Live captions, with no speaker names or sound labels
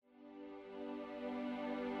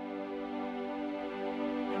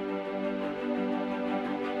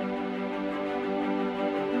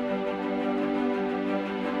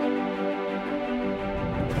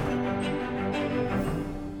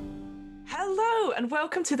and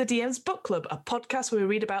welcome to the DM's Book Club, a podcast where we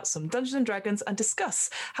read about some Dungeons and Dragons and discuss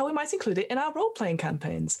how we might include it in our role-playing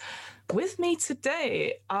campaigns. With me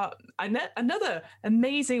today, I met another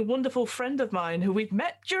amazing, wonderful friend of mine who we've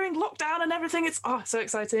met during lockdown and everything. It's so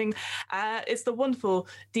exciting. It's the wonderful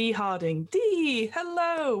Dee Harding. Dee,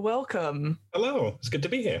 hello, welcome. Hello, it's good to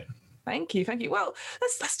be here. Thank you. Well,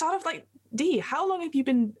 let's start off Dee, how long have you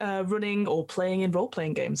been running or playing in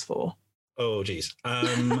role-playing games for? Oh, geez.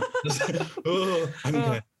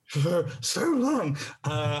 For so long.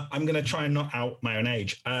 I'm going to try and not out my own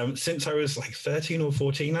age. Since I was like 13 or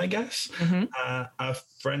 14, I guess. Mm-hmm. A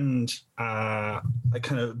friend I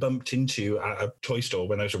kind of bumped into at a toy store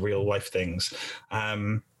when those were real life things.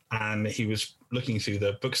 And he was looking through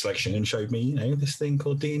the book selection and showed me, this thing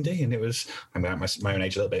called D&D. And it was, I'm out my own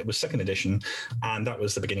age a little bit. It was second edition. And that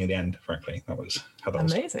was the beginning of the end, frankly. That was how that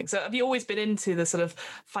was. Amazing. So have you always been into the sort of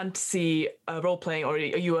fantasy role-playing, or are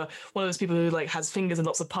you one of those people who has fingers and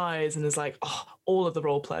lots of pies and is all of the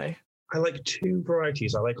role-play? I like two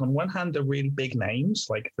varieties. I like, on one hand, the really big names,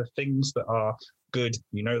 like the things that are good,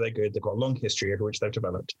 they're good, they've got a long history over which they've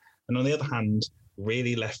developed. And on the other hand,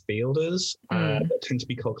 really left fielders that tend to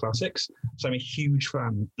be cult classics. So I'm a huge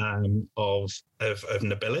fan of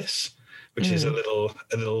Nobilis, which is a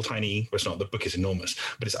little tiny. Well, it's not. The book is enormous,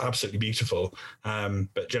 but it's absolutely beautiful.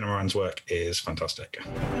 But Jenna Moran's work is fantastic.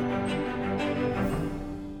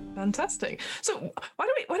 Fantastic. So why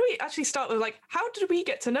don't we actually start with how did we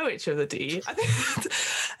get to know each other, Dee? I think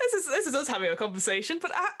this is us having a conversation,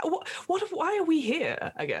 but why are we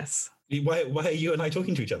here, I guess? Why are you and I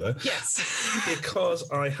talking to each other? Yes.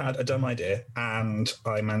 Because I had a dumb idea and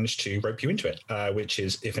I managed to rope you into it, which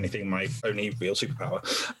is, if anything, my only real superpower.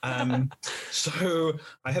 So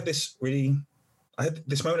I had this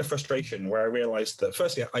moment of frustration where I realized that,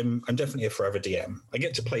 firstly, I'm definitely a forever DM. I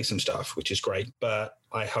get to play some stuff, which is great, but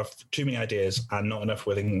I have too many ideas and not enough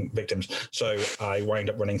willing victims. So I wind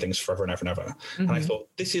up running things forever and ever and ever. Mm-hmm. And I thought,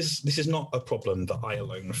 this is not a problem that I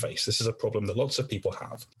alone face. This is a problem that lots of people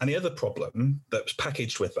have. And the other problem that's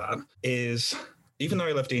packaged with that is, even though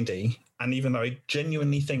I love D&D, and even though I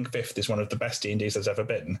genuinely think 5th is one of the best D&Ds there's ever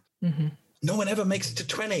been, mm-hmm. No one ever makes it to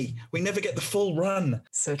 20. We never get the full run.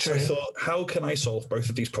 So true. So I thought, how can I solve both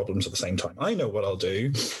of these problems at the same time? I know what I'll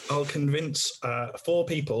do. I'll convince 4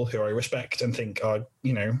 people who I respect and think are,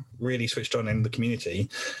 really switched on in the community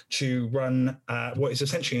to run what is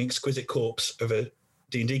essentially an exquisite corpse of a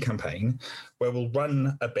D&D campaign, where we'll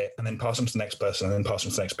run a bit and then pass them to the next person and then pass them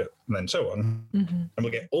to the next bit and then so on. Mm-hmm. And we'll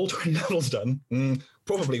get all 20 levels done.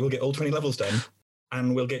 Probably we'll get all 20 levels done.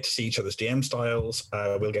 And we'll get to see each other's DM styles.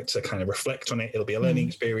 We'll get to kind of reflect on it. It'll be a learning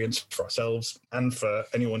experience for ourselves and for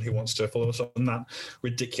anyone who wants to follow us on that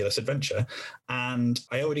ridiculous adventure. And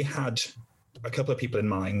I already had a couple of people in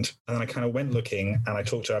mind. And then I kind of went looking and I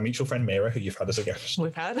talked to our mutual friend, Mira, who you've had as a guest.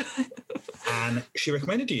 We've had. And she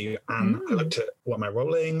recommended you. And I looked at what am I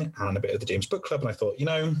rolling and a bit of the DM's Book Club. And I thought,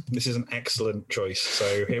 this is an excellent choice.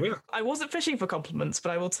 So here we are. I wasn't fishing for compliments,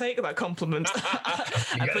 but I will take that compliment.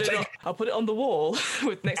 I'll put it on the wall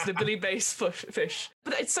next to Billy Bass fish.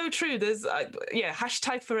 But it's so true. There's,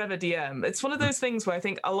 hashtag forever DM. It's one of those things where I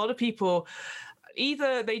think a lot of people,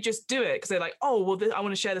 either they just do it because they're like, I want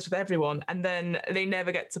to share this with everyone, and then they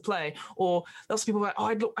never get to play. Or lots of people are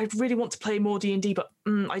like, I really want to play more D&D, but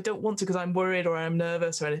I don't want to because I'm worried or I'm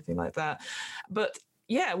nervous or anything like that. But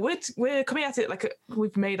yeah, we're coming at it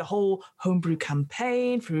we've made a whole homebrew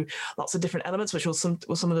campaign through lots of different elements, which some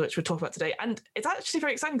of which we'll talk about today. And it's actually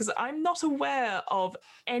very exciting because I'm not aware of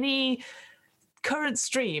any current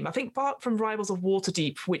stream, I think, apart from Rivals of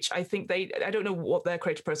Waterdeep, which I think I don't know what their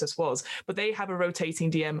creative process was, but they have a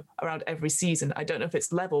rotating DM around every season. I don't know if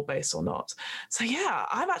it's level based or not. So yeah,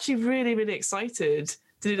 I'm actually really, really excited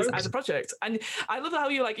to do this as a project. And I love how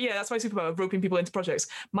you're that's my superpower, roping people into projects.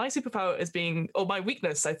 My superpower is my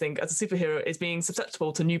weakness, I think, as a superhero, is being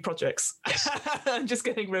susceptible to new projects. Yes. And just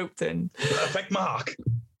getting roped in. Perfect mark.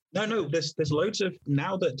 No, there's loads of,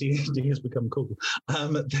 now that D&D has become cool,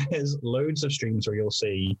 there's loads of streams where you'll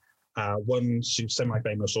see one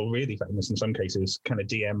semi-famous or really famous in some cases kind of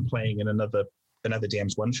DM playing in another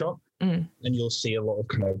DM's one-shot, and you'll see a lot of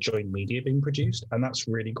kind of joint media being produced, and that's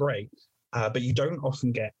really great. But you don't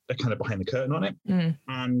often get a kind of behind the curtain on it,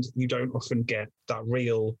 and you don't often get that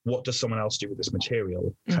real, what does someone else do with this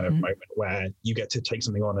material kind of moment where you get to take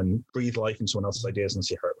something on and breathe life into someone else's ideas and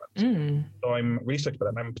see how it runs. So I'm really stoked about it,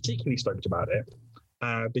 and I'm particularly stoked about it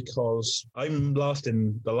because I'm last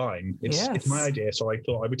in the line. It's my idea, so I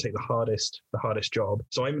thought I would take the hardest job.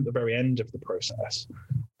 So I'm at the very end of the process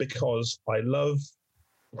because I love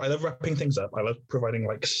wrapping things up. I love providing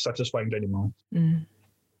satisfying denouement.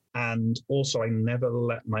 And also, I never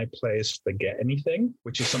let my players forget anything,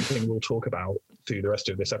 which is something we'll talk about through the rest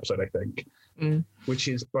of this episode, I think, which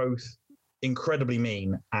is both incredibly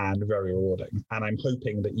mean and very rewarding. And I'm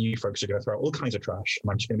hoping that you folks are going to throw out all kinds of trash, and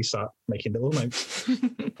I'm just going to be sat making little notes,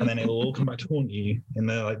 and then it'll all come back to haunt you in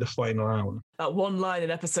the final hour. That one line in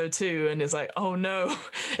episode 2, and it's like, oh no,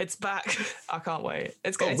 it's back. I can't wait.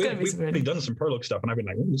 It's going to be something. We've done some prologue stuff, and I've been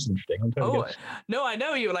like, oh, this is interesting. No, I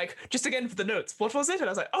know. You were like, just again for the notes, what was it? And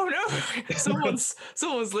I was like, oh no, someone's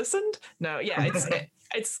listened. No, yeah, it's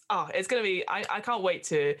going to be. I can't wait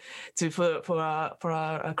for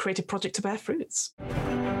our creative project to bear fruits.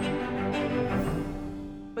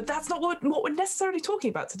 But that's not what we're necessarily talking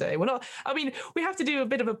about today. We're not. I mean, we have to do a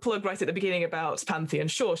bit of a plug right at the beginning about Pantheon.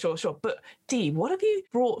 Sure. But Dee, what have you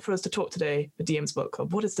brought for us to talk today for DM's Book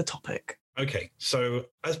Club? What is the topic? Okay, so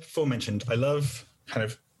as before mentioned, I love kind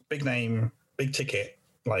of big name, big ticket,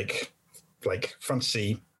 like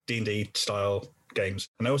fantasy D&D style games,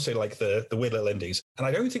 and I also like the weird little indies. And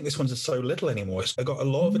I don't think this one's so little anymore. It's got a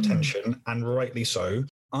lot of attention, and rightly so.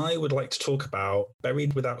 I would like to talk about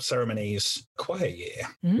Buried Without Ceremony's Quiet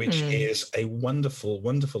Year, which is a wonderful,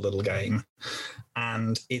 wonderful little game.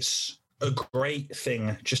 And it's a great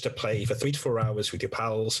thing just to play for 3 to 4 hours with your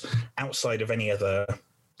pals outside of any other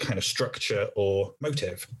kind of structure or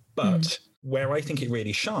motive. But where I think it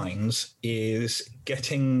really shines is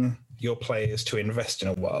getting your players to invest in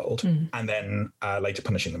a world and then later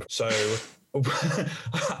punishing them. So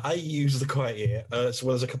I use the Quiet Year as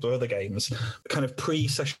well as a couple of other games, kind of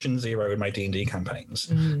pre-session 0 in my D&D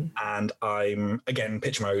campaigns. And I'm, again,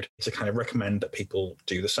 pitch mode to kind of recommend that people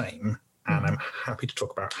do the same. And I'm happy to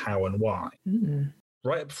talk about how and why.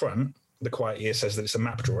 Right up front, the Quiet Year says that it's a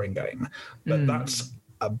map drawing game, but that's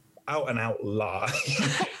a out and out lie.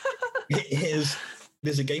 It is.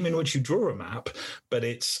 There's a game in which you draw a map, but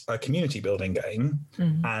it's a community building game,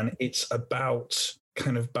 and it's about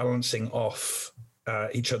kind of balancing off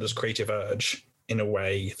each other's creative urge in a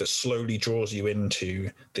way that slowly draws you into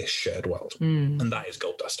this shared world. And that is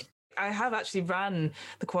Gold Dust. I have actually ran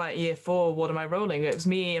the Quiet Year for What Am I Rolling? It was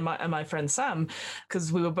me and my friend Sam,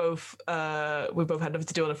 because we both had nothing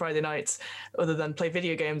to do on a Friday night other than play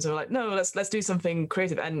video games. And we're like, no, let's do something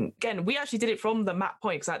creative. And again, we actually did it from the map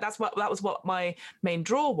point, because that was what my main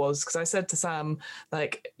draw was. Because I said to Sam,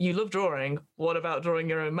 like, you love drawing. What about drawing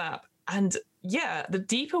your own map? And yeah, the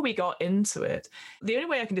deeper we got into it, the only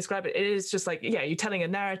way I can describe it is just like, yeah, you're telling a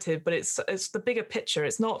narrative, but it's the bigger picture.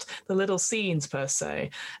 It's not the little scenes per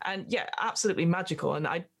se. And yeah, absolutely magical. And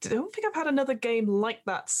I don't think I've had another game like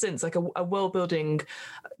that since, like a world building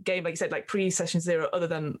game, like you said, like pre-session 0, other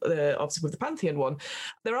than obviously with the Pantheon one.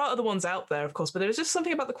 There are other ones out there, of course, but there's just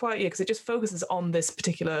something about the Quiet Year because it just focuses on this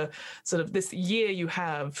particular sort of this year you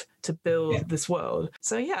have to build this world.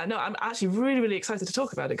 So yeah, no, I'm actually really, really excited to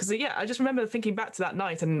talk about it because yeah, I just remember thinking back to that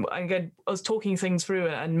night and again, I was talking things through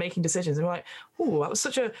and making decisions and we're like, oh, that was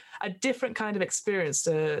such a different kind of experience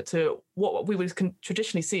to what we would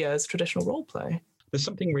traditionally see as traditional role play. There's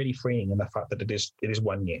something really freeing in the fact that it is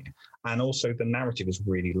 1 year, and also the narrative is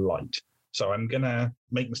really light. So I'm gonna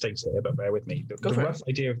make mistakes here, but bear with me. The rough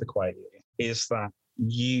idea of the Quiet Year is that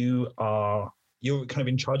you're kind of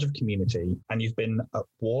in charge of a community, and you've been at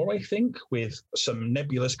war, I think, with some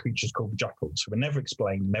nebulous creatures called the Jackals, who are never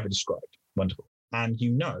explained, never described. Wonderful. And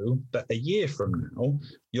you know that a year from now,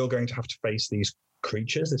 you're going to have to face these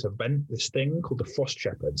creatures, this event, this thing called the Frost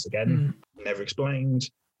Shepherds. Again, never explained.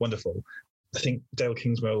 Wonderful. I think Dale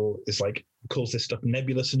Kingsmill calls this stuff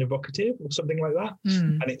nebulous and evocative or something like that.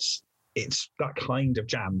 And it's that kind of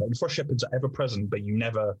jam. Like the Frost Shepherds are ever present, but you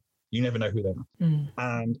never know who they are.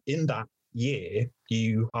 And in that year,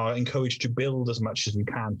 you are encouraged to build as much as you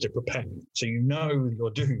can to prepare. So you know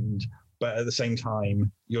you're doomed, but at the same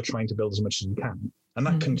time, you're trying to build as much as you can. And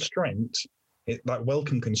that constraint, that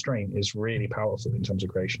welcome constraint, is really powerful in terms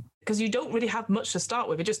of creation. Because you don't really have much to start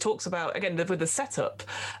with. It just talks about, again, with the setup.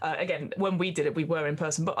 Again, when we did it, we were in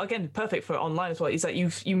person, but again, perfect for online as well, is that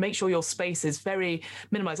you make sure your space is very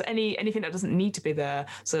minimized. Anything that doesn't need to be there,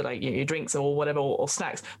 so like your drinks or whatever, or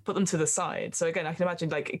snacks, put them to the side. So again, I can imagine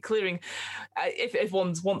like clearing, if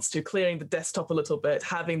one wants to, clearing the desktop a little bit,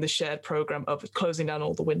 having the shared program up, closing down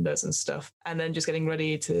all the windows and stuff, and then just getting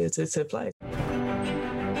ready to play.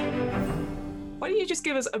 Why don't you just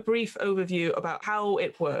give us a brief overview about how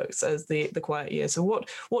it works as the Quiet Year? So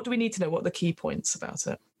what do we need to know? What are the key points about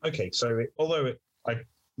it? Okay, so although I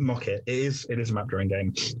mock it, it is a map drawing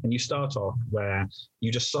game, and you start off where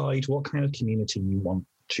you decide what kind of community you want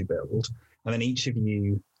to build, and then each of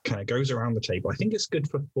you kind of goes around the table. I think it's good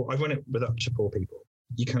for 4. I've run it with up to 4 people.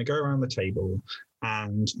 You kind of go around the table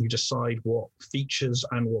and you decide what features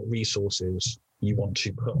and what resources you want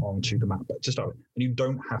to put onto the map to start with. And you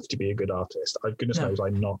don't have to be a good artist. Goodness knows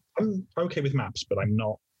I'm not. I'm okay with maps, but I'm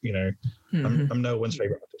not, I'm no one's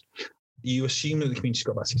favorite artist. You assume that the community's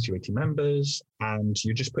got about 60 to 80 members, and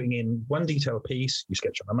you're just putting in one detail piece, you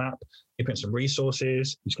sketch on the map, you put in some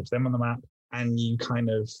resources, you sketch them on the map, and you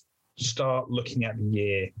kind of start looking at the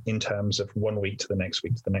year in terms of 1 week to the next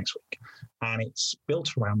week to the next week. And it's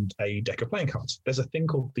built around a deck of playing cards. There's a thing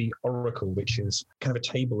called the Oracle, which is kind of a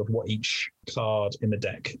table of what each card in the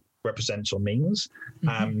deck represents or means.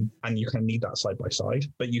 And you kind of need that side by side.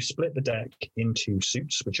 But you split the deck into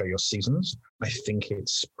suits, which are your seasons. I think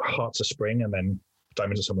it's Hearts of Spring and then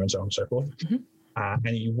Diamonds of Summer and so on and so forth.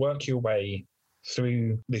 And you work your way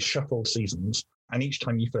through the shuffled seasons. And each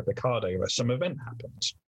time you flip a card over, some event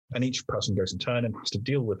happens. And each person goes in turn and has to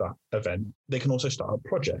deal with that event. They can also start a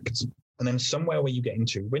project. And then somewhere where you get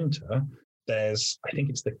into winter, there's, I think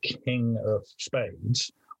it's the King of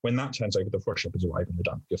Spades. When that turns over, the Frost Shepherds arrive and you're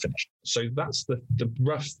done, you're finished. So that's the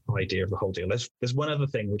rough idea of the whole deal. There's one other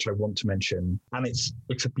thing which I want to mention, and it's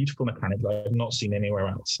a beautiful mechanic that I've not seen anywhere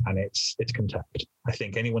else, and it's Contempt. I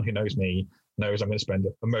think anyone who knows me knows I'm going to spend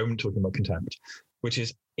a moment talking about Contempt, which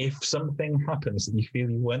is if something happens that you feel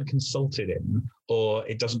you weren't consulted in, or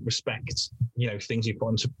it doesn't respect, things you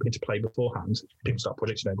put into play beforehand, people start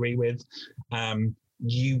projects you don't agree with,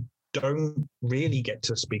 you don't really get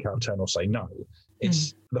to speak out of turn or say no.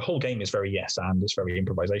 It's the whole game is very yes and it's very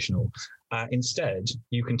improvisational. Instead,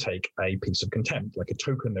 you can take a piece of contempt, like a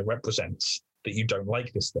token that represents that you don't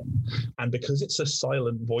like this thing. And because it's a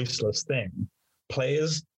silent, voiceless thing,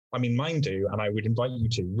 players, mine do, and I would invite you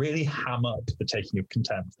to really ham up the taking of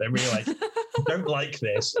contempt. They're really like, don't like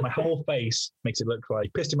this. My whole face makes it look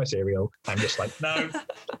like pissed in my cereal. I'm just like, no,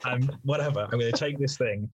 whatever. I'm going to take this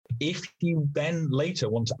thing. If you then later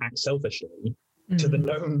want to act selfishly, to the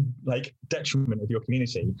known detriment of your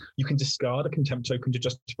community, you can discard a contempt token to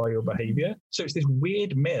justify your behavior. So it's this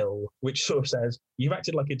weird mill which sort of says, you've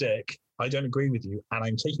acted like a dick, I don't agree with you, and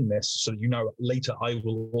I'm taking this so that later I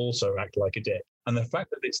will also act like a dick. And the fact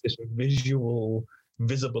that it's this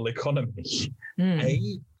visible economy,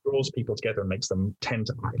 A, draws people together and makes them tend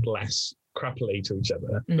to act less crappily to each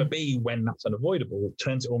other, but B, when that's unavoidable,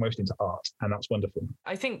 turns it almost into art, and that's wonderful.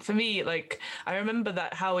 I think for me, I remember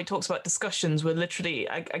that how he talks about discussions were literally,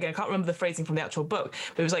 again, I can't remember the phrasing from the actual book,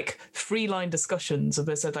 but it was 3-line discussions of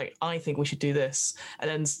this, I think we should do this, and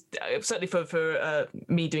then certainly for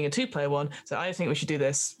me doing a 2-player one, so I think we should do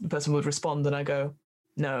this, the person would respond and I go,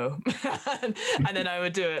 no, and then I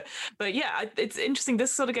would do it. But yeah, it's interesting.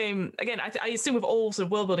 This sort of game, again, I assume with all sort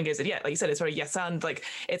of world building games, that like you said, it's very yes and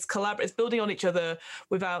it's it's building on each other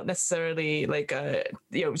without necessarily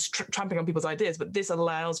tramping on people's ideas. But this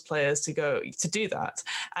allows players to do that.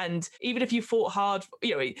 And even if you fought hard,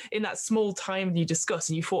 in that small time you discuss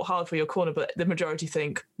and you fought hard for your corner, but the majority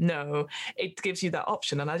think no, it gives you that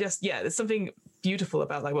option. And there's something beautiful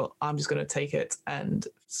about I'm just going to take it and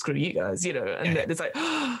screw you guys, and it's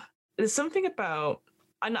there's something about,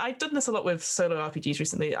 and I've done this a lot with solo RPGs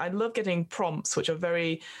recently. I love getting prompts which are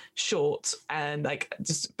very short and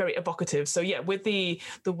just very evocative. So yeah, with the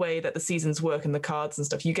way that the seasons work and the cards and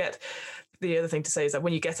stuff, you get, the other thing to say is that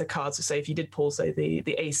when you get a card, so say if you did pull, say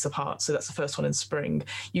the Ace of Hearts, so that's the first one in spring,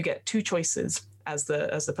 you get 2 choices as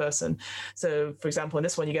the person. So for example, in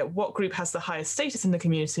this one, you get what group has the highest status in the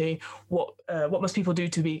community, what must people do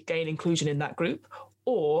to gain inclusion in that group,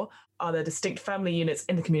 or are there distinct family units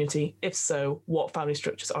in the community? If so, what family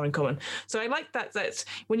structures are in common? So I like that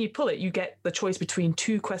when you pull it, you get the choice between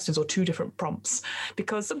 2 questions or 2 different prompts,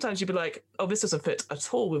 because sometimes you'd be like, oh, this doesn't fit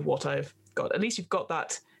at all with what I've got. At least you've got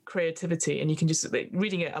that creativity and you can just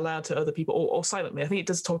reading it aloud to other people or silently. I think it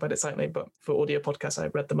does talk about it silently, but for audio podcasts I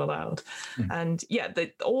read them aloud. And yeah,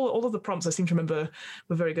 all of the prompts I seem to remember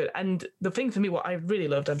were very good. And the thing for me, what I really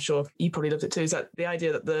loved, I'm sure you probably loved it too, is that the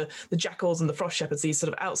idea that the jackals and the frost shepherds, these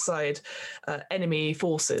sort of outside enemy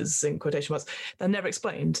forces in quotation marks, they're never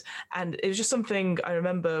explained. And it was just something I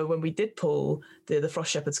remember when we did pull the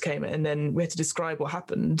frost shepherds came and then we had to describe what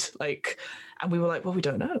happened, and we were like, well, we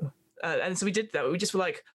don't know. And so we did that. We just were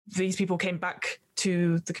like, these people came back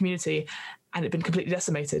to the community and it'd been completely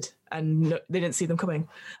decimated and they didn't see them coming.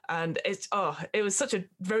 And it was such a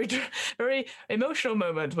very, very emotional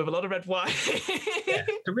moment with a lot of red wine. Yeah,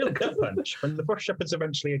 a real gut punch when the frost shepherds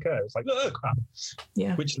eventually occur. It's like, oh, crap.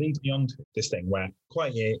 Yeah. Which leads me on to this thing where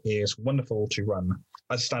Quiet Year is wonderful to run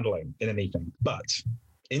as a standalone in an evening. But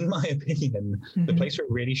in my opinion, the place where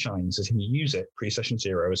it really shines is if you use it pre-session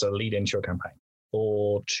 0 as a lead into your campaign.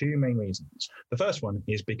 For 2 main reasons. The first one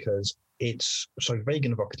is because it's so vague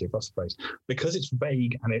and evocative, that's the phrase. Because it's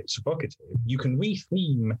vague and it's evocative, you can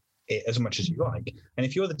re-theme it as much as you like. And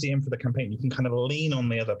if you're the DM for the campaign, you can kind of lean on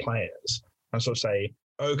the other players and sort of say,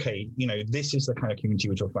 okay, this is the kind of community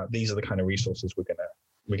we're talking about. These are the kind of resources we're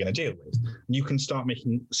gonna deal with. And you can start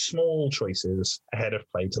making small choices ahead of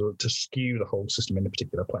play to skew the whole system in a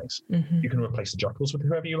particular place. You can replace the jackals with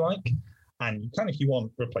whoever you like, and you can, if you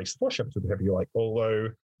want, replace the frost shepherds with whoever you like. Although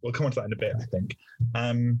we'll come on to that in a bit, I think.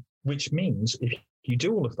 Which means if you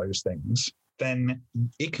do all of those things, then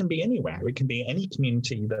it can be anywhere. It can be any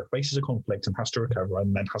community that faces a conflict and has to recover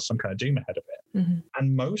and then has some kind of doom ahead of it.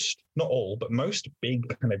 And most, not all, but most big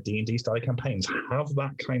kind of D&D style campaigns have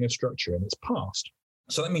that kind of structure in its past.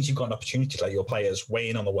 So that means you've got an opportunity to let your players weigh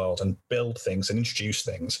in on the world and build things and introduce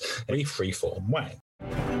things in a very free-form way.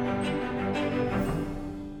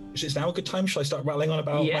 Is now a good time? Shall I start rattling on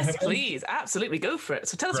about Yes, my home please. Absolutely. Go for it.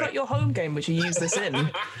 So tell us Great. about your home game, which you use this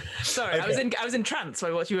in. Sorry, Okay. I was entranced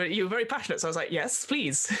by what you were very passionate. So I was like, yes,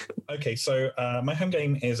 please. Okay, so my home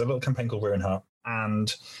game is a little campaign called Ruinheart,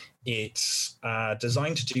 and it's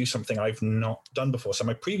designed to do something I've not done before. So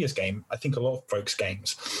my previous game, I think a lot of folks'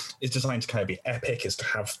 games, is designed to kind of be epic, is to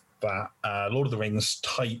have that Lord of the Rings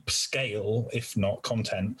type scale, if not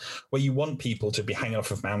content, where you want people to be hanging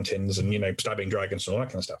off of mountains and, stabbing dragons and all that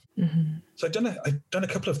kind of stuff. So I've done a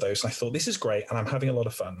couple of those, and I thought, this is great, and I'm having a lot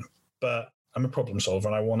of fun, but I'm a problem solver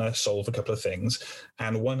and I want to solve a couple of things.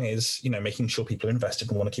 And one is, making sure people are invested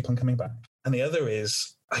and want to keep on coming back. And the other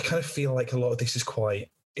is, I kind of feel like a lot of this is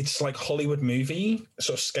it's like Hollywood movie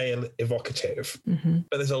sort of scale evocative,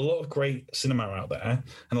 but there's a lot of great cinema out there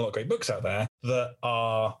and a lot of great books out there that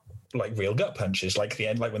are like real gut punches, like the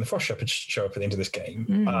end, like when the frost shepherds show up at the end of this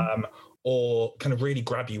game, or kind of really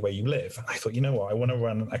grab you where you live. I thought, you know what, I want to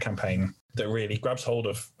run a campaign that really grabs hold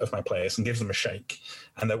of my players and gives them a shake,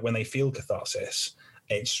 and that when they feel catharsis,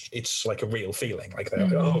 it's like a real feeling, like they're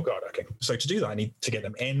like, oh god, okay. So to do that, I need to get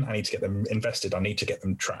them in, I need to get them invested, I need to get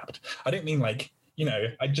them trapped. I don't mean like,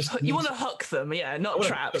 I just You want to hook them, yeah, not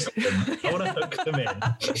trapped. I want to hook them in.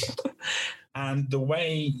 And the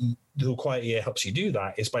way the Quiet Year helps you do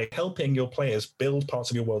that is by helping your players build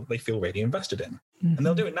parts of your world that they feel really invested in. And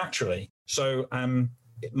they'll do it naturally. So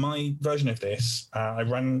my version of this, I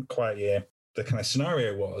ran Quiet Year. The kind of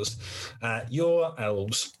scenario was, you're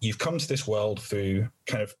elves, you've come to this world through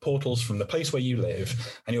kind of portals from the place where you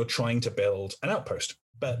live, and you're trying to build an outpost.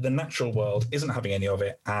 But the natural world isn't having any of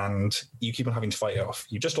it, and you keep on having to fight it off.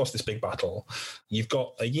 You've just lost this big battle. You've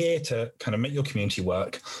got a year to kind of make your community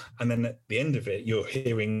work, and then at the end of it, you're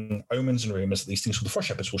hearing omens and rumors that these things called the frost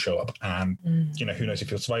shepherds will show up, and who knows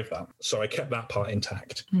if you'll survive that. So I kept that part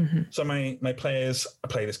intact. So my players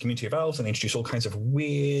play this community of elves and introduce all kinds of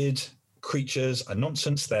weird creatures and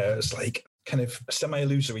nonsense. There's like kind of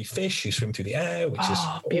semi-illusory fish who swim through the air, which is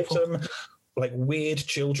awesome. Like weird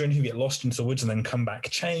children who get lost into the woods and then come back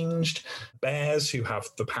changed, bears who have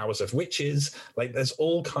the powers of witches. Like there's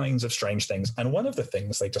all kinds of strange things. And one of the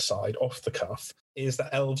things they decide off the cuff is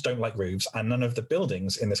that elves don't like roofs, and none of the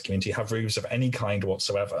buildings in this community have roofs of any kind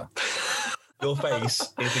whatsoever. Your face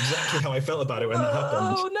is exactly how I felt about it when that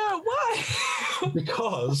happened. Oh no, why?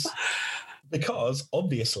 Because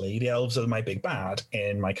obviously the elves are my big bad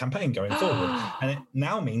in my campaign going forward. And it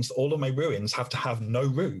now means that all of my ruins have to have no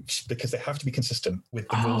roofs because they have to be consistent with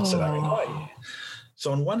the rules that are in play.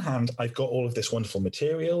 So on one hand, I've got all of this wonderful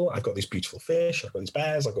material. I've got these beautiful fish. I've got these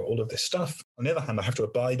bears. I've got all of this stuff. On the other hand, I have to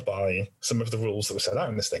abide by some of the rules that were set out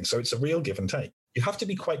in this thing. So it's a real give and take. You have to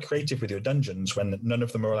be quite creative with your dungeons when none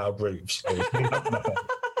of them are allowed roofs.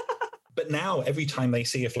 But now, every time they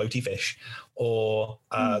see a floaty fish, or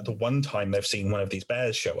the one time they've seen one of these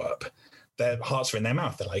bears show up, their hearts are in their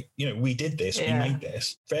mouth. They're like, we did this, we made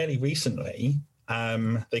this. Fairly recently,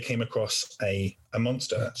 they came across a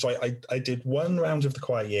monster. So I did one round of the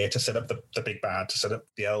Quiet Year to set up the big bad, to set up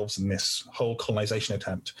the elves in this whole colonization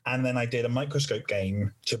attempt. And then I did a microscope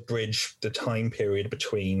game to bridge the time period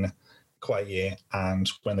between Quiet Year and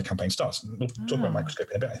when the campaign starts. We'll talk about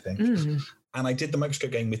microscope in a bit, I think. And I did the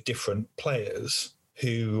microscope game with different players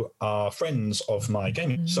who are friends of my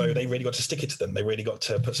game. So they really got to stick it to them. They really got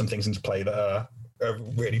to put some things into play that are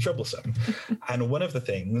really troublesome. And one of the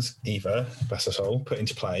things Eva, bless her soul, put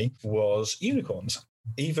into play was unicorns.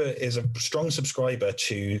 Eva is a strong subscriber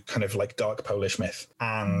to kind of like dark Polish myth.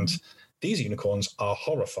 And these unicorns are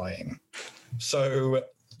horrifying. So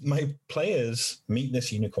my players meet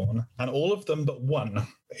this unicorn, and all of them but one,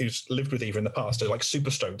 who's lived with Eva in the past, are like super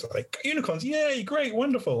stoked. They're like, unicorns, yay, great,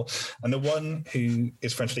 wonderful. And the one who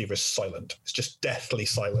is friends with Eva is silent. It's just deathly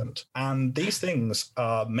silent. And these things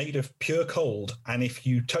are made of pure cold, and if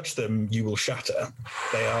you touch them, you will shatter.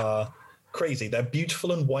 They are crazy. They're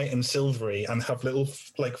beautiful and white and silvery and have little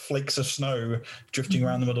like flakes of snow drifting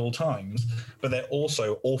around them at all times, but they're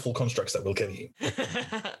also awful constructs that will kill you.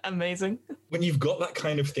 Amazing. When you've got that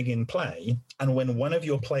kind of thing in play, and when one of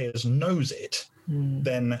your players knows it,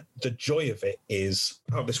 then the joy of it is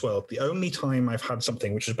out of this world. The only time I've had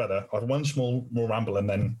something which is better, I'll have one small more ramble and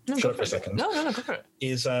then shut up for a second. No, go for it.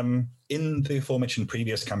 Is in the aforementioned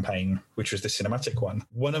previous campaign, which was the cinematic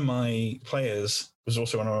one of my players was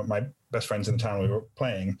also one of my best friends in the town we were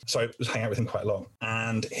playing. So I was hanging out with him quite a lot.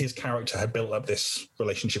 And his character had built up this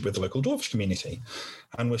relationship with the local dwarves community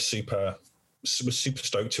and was super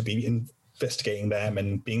stoked to be investigating them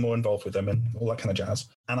and being more involved with them and all that kind of jazz.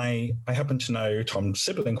 And I happen to know Tom's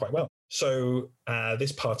sibling quite well. So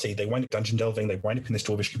this party, they wind up dungeon delving, they wind up in this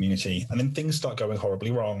dwarvish community, and then things start going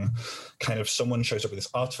horribly wrong. Kind of someone shows up with this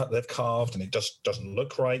artifact they've carved and it just doesn't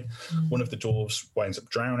look right. One of the dwarves winds up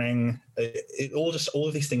drowning. All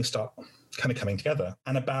of these things start kind of coming together.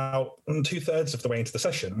 And about 2/3 of the way into the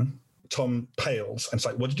session, Tom pales and it's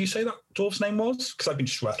like, what did you say that dwarf's name was? Because I've been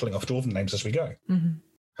just rattling off dwarven names as we go.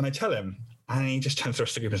 And I tell him, and he just turns to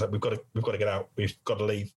us and is like, we've got to get out. We've got to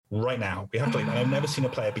leave right now. We have to leave. And I've never seen a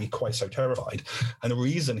player be quite so terrified. And the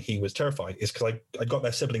reason he was terrified is because I got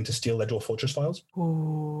their sibling to steal their Dwarf Fortress files.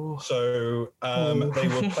 Ooh. So they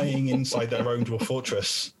were playing inside their own Dwarf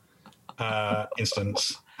Fortress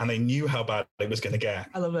instance, and they knew how bad it was going to get.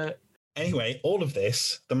 I love it. Anyway, all of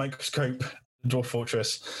this, the microscope, Dwarf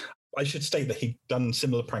Fortress, I should state that he'd done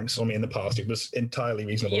similar pranks on me in the past. It was entirely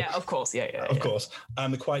reasonable. Yeah, of course. Yeah. Of course.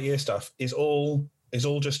 The Quiet Year stuff is all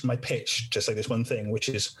just my pitch to say this one thing, which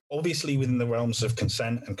is obviously within the realms of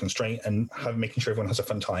consent and constraint and making sure everyone has a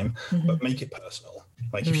fun time, but make it personal.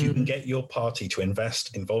 Like if you can get your party to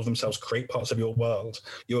invest, involve themselves, create parts of your world,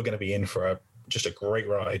 you're going to be in for just a great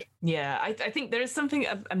ride. Yeah, I think there is something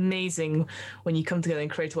amazing when you come together and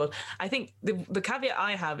create a world. I think the caveat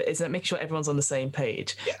I have is that make sure everyone's on the same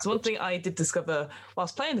page. Yeah, so one thing I did discover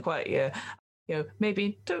whilst playing the Quiet Year,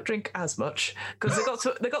 maybe don't drink as much, because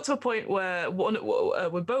they got to a point where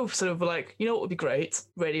we're both sort of like, what would be great?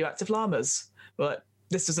 Radioactive llamas. We're like,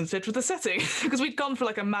 this doesn't fit with the setting, because we'd gone for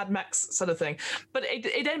like a Mad Max sort of thing. But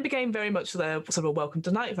it then became very much the sort of a Welcome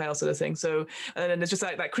to Night Vale sort of thing. So, and then there's just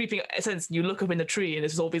like that creeping sense. You look up in the tree and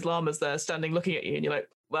there's all these llamas there standing looking at you, and you're like,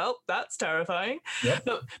 well, that's terrifying. Yep.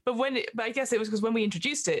 But I guess it was because when we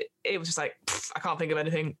introduced it, it was just like, I can't think of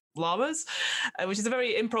anything llamas, which is a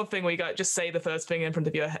very improv thing where you got just say the first thing in front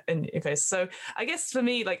of your face. So I guess for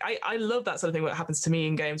me, like I love that sort of thing when it happens to me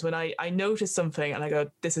in games, when I notice something and I go,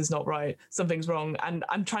 this is not right, something's wrong, and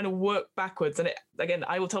I'm trying to work backwards. And again,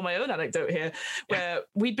 I will tell my own anecdote here, where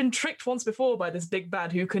we'd been tricked once before by this big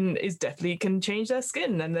bad who can change their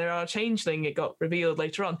skin, and they're our changeling. It got revealed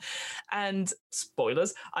later on, and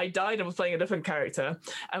spoilers, I died and was playing a different character,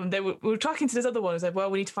 and we were talking to this other one who said,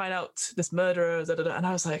 well, we need to find out this murderer, and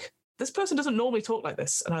I was like, this person doesn't normally talk like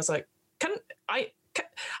this, and I was like, can I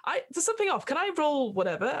there's something off, can I roll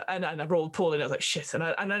whatever? And I rolled poorly, and I was like, shit, and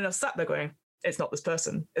then I sat there going, it's not this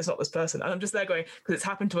person, and I'm just there going, because it's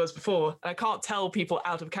happened to us before, and I can't tell people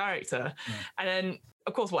out of character. And then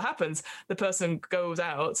of course, what happens? The person goes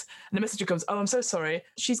out, and the messenger comes, oh, I'm so sorry,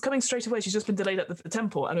 she's coming straight away, she's just been delayed at the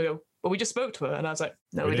temple. And we go, well, we just spoke to her. And I was like,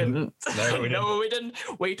 no, we didn't. No, we didn't.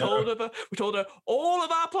 We told her all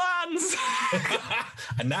of our plans.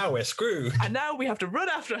 And now we're screwed. And now we have to run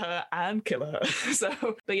after her and kill her. So,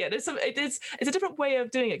 but yeah, it's a different way of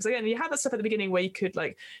doing it. Because again, you have that stuff at the beginning where you could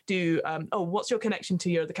like do, what's your connection to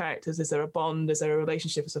your other characters? Is there a bond? Is there a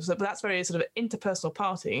relationship? And stuff? So, but that's very sort of interpersonal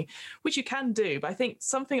party, which you can do. But I think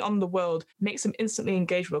something on the world makes them instantly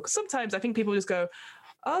engageable. Because sometimes I think people just go,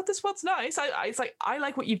 oh, this world's nice. It's like, I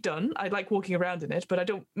like what you've done. I like walking around in it, but I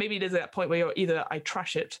don't, maybe there's that point where I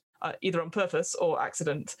trash it, either on purpose or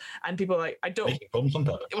accident. And people are like, I don't. Making problems on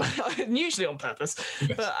purpose. Usually on purpose.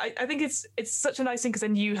 Yes. But I think it's such a nice thing, because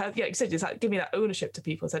then you have, you said, it's like giving that ownership to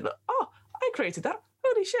people and said, look, oh, I created that.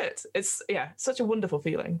 Holy shit. It's, such a wonderful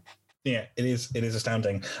feeling. Yeah, it is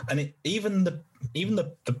astounding. And even the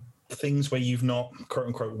things where you've not, quote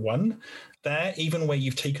unquote, won there, even where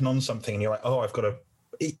you've taken on something and you're like, oh, I've got to,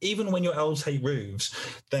 even when your elves hate roofs,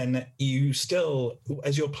 then you still,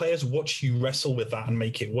 as your players watch you wrestle with that and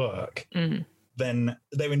make it work, then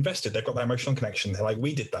they're invested. They've got that emotional connection. They're like,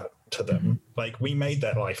 we did that to them. Like, we made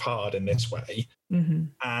their life hard in this way.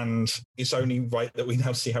 And it's only right that we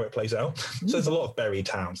now see how it plays out. So there's a lot of buried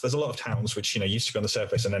towns. There's a lot of towns which, used to be on the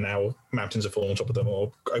surface, and then now mountains have fallen on top of them,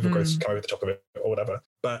 or overgrowth's come over the top of it, or whatever.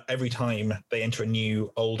 But every time they enter a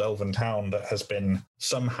new old elven town that has been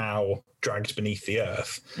somehow dragged beneath the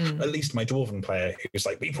earth, at least my dwarven player, who's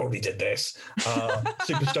like, we probably did this,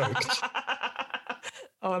 super stoked.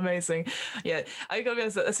 Oh, amazing. Yeah, I gotta be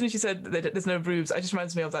honest, as soon as you said that there's no roofs, it just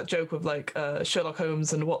reminds me of that joke of like Sherlock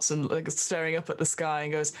Holmes and Watson like staring up at the sky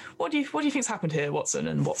and goes, what do you think's happened here, Watson?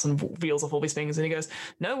 And Watson reels off all these things and he goes,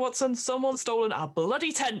 no, Watson, someone's stolen our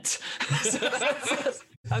bloody tent. So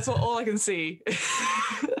that's what all I can see.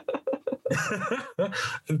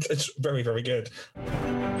 It's very, very good.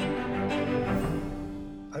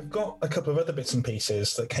 I've got a couple of other bits and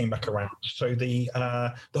pieces that came back around. So the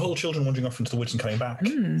whole children wandering off into the woods and coming back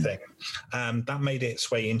thing, that made its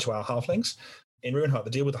way into our halflings. In Ruinheart, the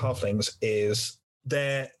deal with the halflings is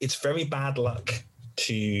it's very bad luck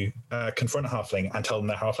to confront a halfling and tell them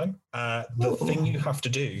they're halfling. The thing you have to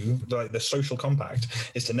do, like the social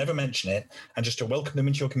compact, is to never mention it and just to welcome them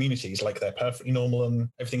into your communities like they're perfectly normal and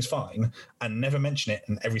everything's fine, and never mention it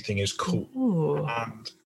and everything is cool. Ooh. And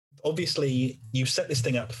obviously, you set this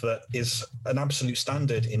thing up that is an absolute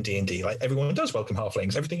standard in D&D. Like, everyone does welcome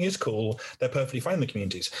halflings. Everything is cool. They're perfectly fine in the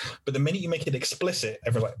communities. But the minute you make it explicit,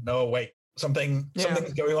 everyone's like, no, wait, something's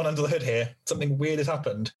going on under the hood here. Something weird has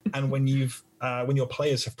happened. And when your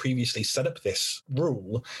players have previously set up this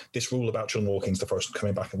rule about children walking into the forest and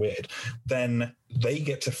coming back and weird, then they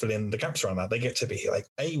get to fill in the gaps around that. They get to be like,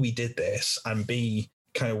 A, we did this, and B,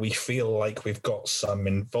 kind of we feel like we've got some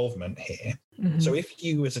involvement here. So if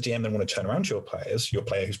you as a DM then want to turn around to your player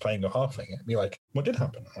who's playing your halfling, and be like, what did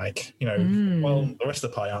happen? Like, well, the rest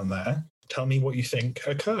of the pie aren't there. Tell me what you think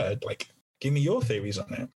occurred. Like, give me your theories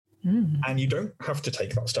on it. And you don't have to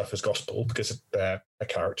take that stuff as gospel because they're a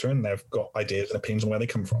character and they've got ideas and opinions on where they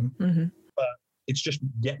come from. But it's just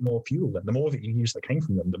yet more fuel. And the more that you use that came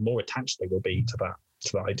from them, the more attached they will be to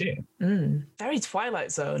that idea. Very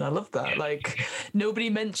Twilight Zone. I love that. Like,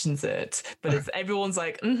 nobody mentions it, but it's everyone's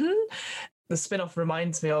like, The spin-off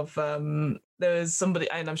reminds me of there was somebody,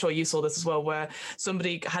 and I'm sure you saw this as well, where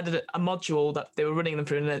somebody had a module that they were running them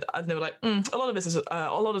through, and they were like, a lot of this is a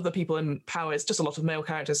lot of the people in power, it's just a lot of male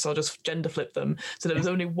characters, so I'll just gender flip them. So there was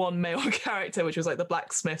only one male character, which was like the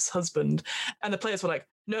blacksmith's husband, and the players were like,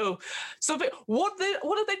 no, something. What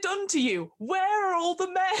have they done to you? Where are all the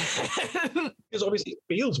men? Because obviously it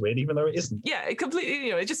feels weird, even though it isn't. Yeah, it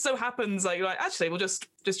completely. It just so happens like actually we'll just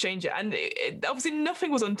change it, and obviously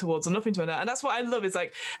nothing was untowards or nothing turned out, and that's what I love is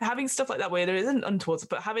like having stuff like that where there isn't untowards,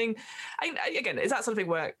 but having again, is that sort of thing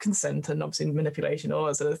where consent and obviously manipulation, all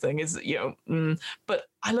that sort of thing is but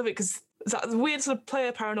I love it because that weird sort of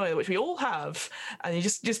player paranoia which we all have, and you're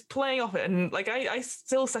just playing off it, and like I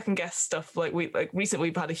still second guess stuff. Like recently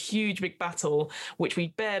we've had a huge big battle which we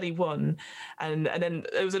barely won, and then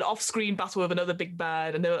there was an off-screen battle with another big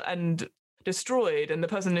bad and destroyed, and the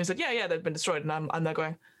person who said yeah they've been destroyed, and I'm there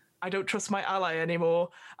going, I don't trust my ally anymore.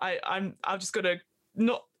 I'm just gonna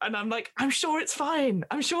not, and I'm like, I'm sure it's fine.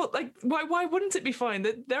 I'm sure, like, why wouldn't it be fine?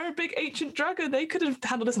 They're a big ancient dragon. They could have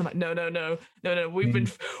handled this. And I'm like, no.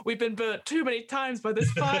 We've been burnt too many times by this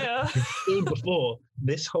fire. Before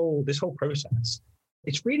this whole process,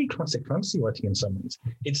 it's really classic fantasy writing in some ways.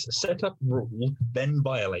 It's set up rule, then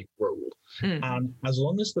violate rule. And as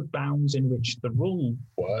long as the bounds in which the rule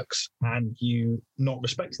works and you not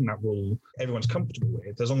respecting that rule, everyone's comfortable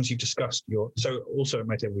with, as long as you've discussed so also at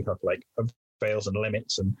my table we have like veils and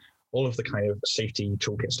limits and all of the kind of safety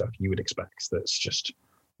toolkit stuff you would expect that's just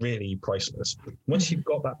really priceless. Once you've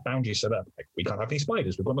got that boundary set up, like, we can't have any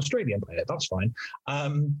spiders, we've got an Australian player, that's fine.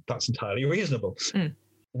 That's entirely reasonable.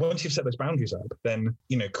 Once you've set those boundaries up, then,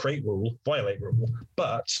 create rule, violate rule,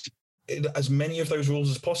 but as many of those rules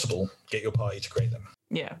as possible, get your party to create them.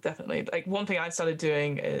 Yeah, definitely. Like one thing I started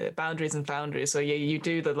doing, boundaries and foundries. So yeah, you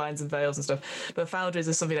do the lines and veils and stuff, but foundries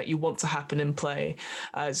is something that you want to happen in play.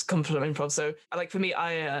 It's come from improv. So like for me,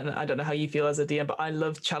 I don't know how you feel as a DM, but I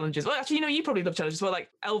love challenges. Well, actually, you probably love challenges. Well, like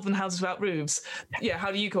Elven Houses Without Roofs. Yeah,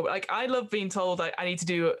 how do you call it? Like I love being told like I need to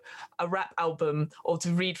do a rap album or to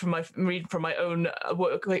read from my own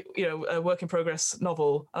work, a work in progress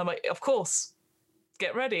novel. And I'm like, of course,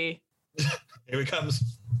 get ready. Here it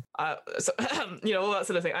comes. All that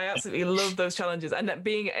sort of thing. I absolutely love those challenges, and that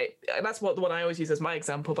that's what the one I always use as my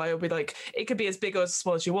example. But I would be like, it could be as big or as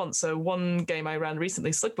small as you want. So one game I ran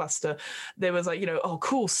recently, Slick Blaster, there was like, oh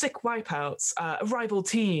cool, sick wipeouts, rival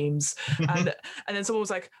teams, and then someone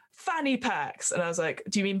was like, fanny packs, and I was like,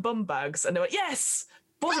 do you mean bum bags? And they went, yes.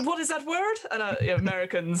 What is that word? And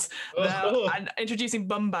Americans now, and introducing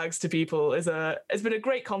bum bags to people has been a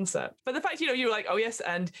great concept. But the fact, you're like, oh yes,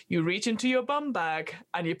 and you reach into your bum bag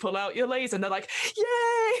and you pull out your laser, and they're like,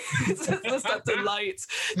 yay! It's just that delight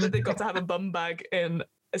that they've got to have a bum bag in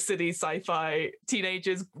a silly sci-fi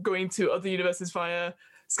teenagers going to other universes via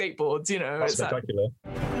skateboards. That's spectacular.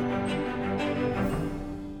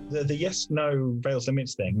 the yes no Veils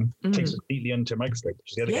Limits thing takes us neatly into Microscope,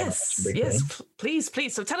 which is the other game I mentioned briefly. Yes,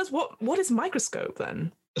 please. So tell us what is Microscope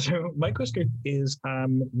then? So Microscope is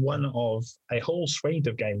one of a whole swathe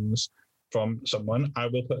of games from someone. I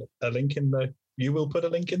will put a link in the. You will put a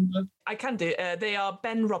link in the. I can do. They are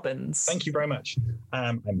Ben Robbins. Thank you very much.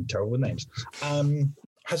 I'm terrible with names.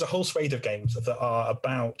 Has a whole swathe of games that are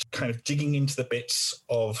about kind of digging into the bits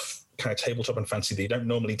of kind of tabletop and fantasy that you don't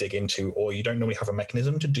normally dig into, or you don't normally have a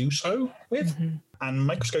mechanism to do so with. And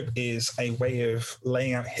Microscope is a way of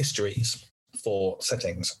laying out histories for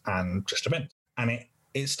settings and just events. And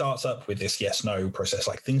it starts up with this yes-no process,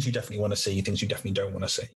 like things you definitely want to see, things you definitely don't want to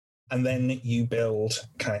see. And then you build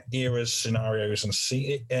kind of eras, scenarios, and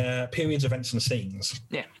periods, events, and scenes.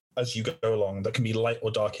 Yeah. As you go along, that can be light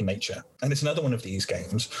or dark in nature. And it's another one of these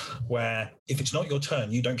games where if it's not your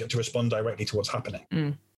turn, you don't get to respond directly to what's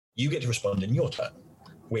happening. You get to respond in your turn,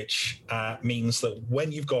 which means that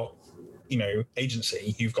when you've got,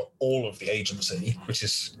 agency, you've got all of the agency, which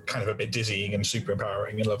is kind of a bit dizzying and super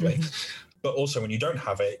empowering and lovely. But also when you don't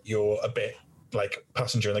have it, you're a bit like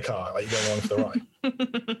passenger in the car, like you're going along for the ride.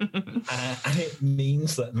 And it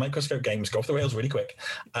means that Microscope games go off the rails really quick,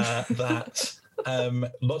 that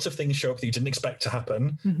lots of things show up that you didn't expect to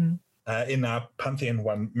happen. In our Pantheon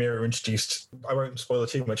one, Mira introduced, I won't spoil it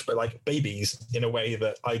too much, but like babies in a way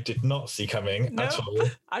that I did not see coming at all.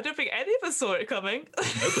 I don't think any of us saw it coming.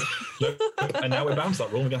 Nope. And now we're bound to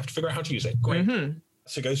that rule. We're going to have to figure out how to use it. Great.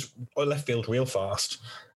 So it goes left field real fast.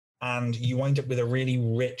 And you wind up with a really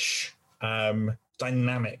rich,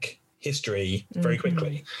 dynamic history very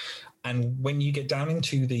quickly. And when you get down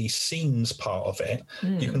into the scenes part of it,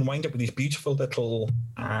 you can wind up with these beautiful little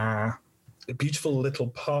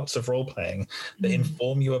parts of role playing that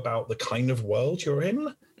inform you about the kind of world you're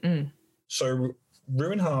in. So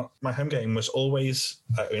Ruinheart, my home game, was always,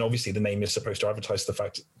 obviously the name is supposed to advertise the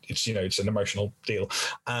fact it's an emotional deal,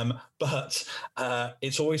 but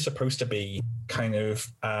it's always supposed to be kind of,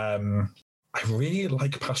 I really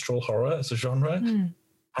like pastoral horror as a genre,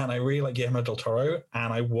 and I really like Guillermo del Toro,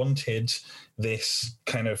 and I wanted this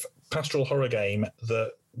kind of pastoral horror game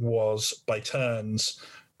that was by turns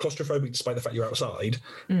claustrophobic despite the fact you're outside,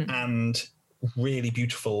 and really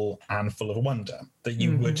beautiful and full of wonder, that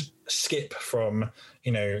you would skip from,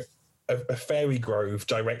 a fairy grove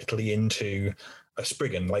directly into a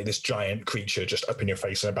Spriggan, like this giant creature just up in your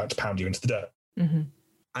face and about to pound you into the dirt.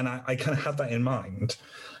 And I kind of had that in mind.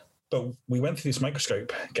 But we went through this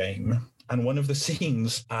Microscope game, and one of the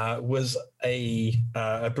scenes was a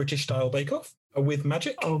British-style bake-off with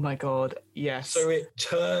magic. Oh my God, yes. So it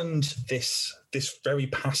turned this very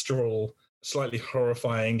pastoral, slightly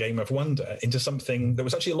horrifying game of wonder into something that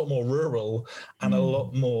was actually a lot more rural and a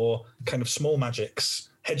lot more kind of small magics,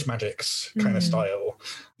 hedge magics kind of style.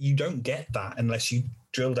 You don't get that unless you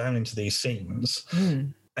drill down into these scenes,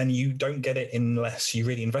 and you don't get it unless you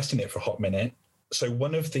really invest in it for a hot minute. So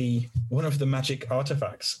one of the magic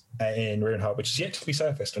artifacts in Ruinheart, which is yet to be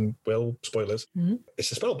surfaced, and spoilers,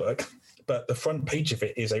 it's a spell book, but the front page of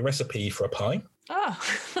it is a recipe for a pie.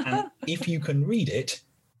 And if you can read it,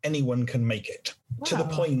 anyone can make it, to the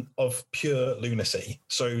point of pure lunacy.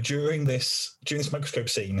 So during this Microscope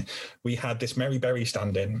scene, we had this Mary Berry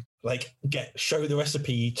stand in, show the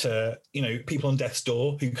recipe to, people on death's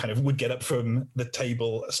door who kind of would get up from the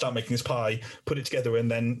table, start making this pie, put it together, and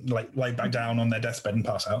then lie back down on their deathbed and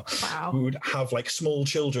pass out. Wow. We would have small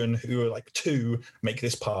children who are 2 make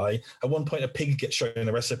this pie. At one point, a pig gets shown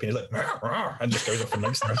the recipe and he's like, "Rah," and just goes off and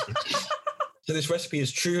makes the recipe. So this recipe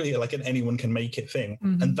is truly like an anyone can make it thing.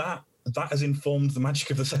 And that has informed the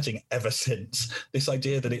magic of the setting ever since. This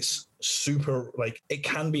idea that it's super, it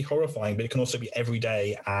can be horrifying, but it can also be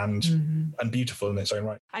everyday and beautiful in its own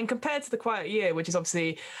right. And compared to The Quiet Year, which is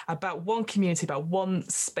obviously about one community, about one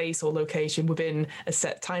space or location within a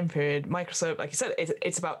set time period, Microscope, like you said,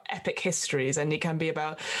 it's about epic histories, and it can be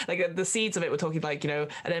about, the seeds of it, we're talking an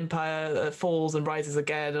empire that falls and rises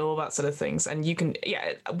again and all that sort of things. And you can,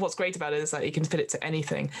 what's great about it is that you can fit it to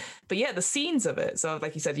anything. But the scenes of it, so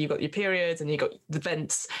like you said, you've got your periods and you've got the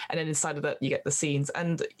events, and then inside of that you get the scenes.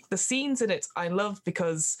 And the scenes in it I love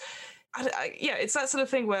because it's that sort of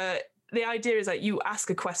thing where the idea is that you ask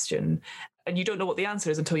a question and you don't know what the answer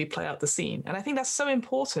is until you play out the scene. And I think that's so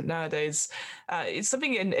important nowadays. It's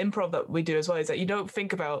something in improv that we do as well, is that you don't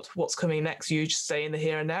think about what's coming next, you just stay in the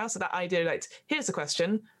here and now. So that idea, here's the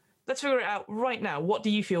question, let's figure it out right now. What do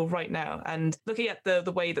you feel right now? And looking at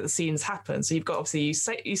the way that the scenes happen. So you've got,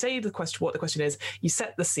 obviously, you say the question, what the question is, you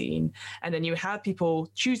set the scene, and then you have people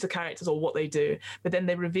choose the characters or what they do, but then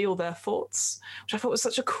they reveal their thoughts, which I thought was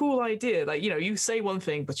such a cool idea. Like, you say one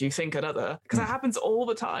thing, but you think another, because that happens all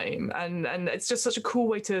the time. And it's just such a cool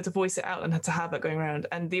way to voice it out and to have that going around.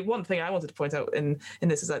 And the one thing I wanted to point out in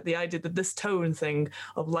this is that the idea that this tone thing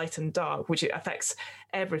of light and dark, which it affects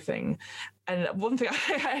everything. And one thing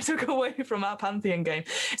I took away from our Pantheon game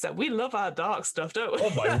is that we love our dark stuff, don't we? Oh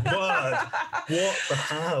my word! What the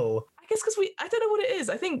hell? I guess because I don't know what it is.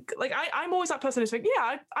 I think, like, I'm always that person who's think,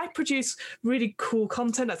 yeah, I produce really cool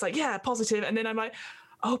content that's like, yeah, positive. And then I'm like,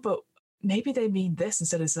 oh, but maybe they mean this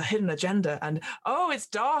instead. It's a hidden agenda. And, oh, it's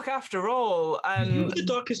dark after all. And you were the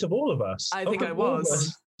darkest of all of us. I think I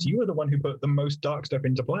was. You were the one who put the most dark stuff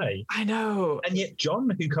into play. I know. And yet John,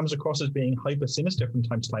 who comes across as being hyper sinister from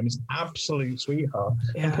time to time, is an absolute sweetheart.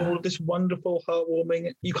 Yeah. And all of this wonderful,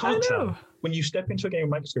 heartwarming. You can't tell. When you step into a game of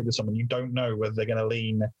Microscope with someone, you don't know whether they're going to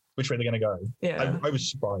lean, which way they're going to go. Yeah. I was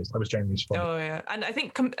surprised. I was genuinely surprised. Oh, yeah. And I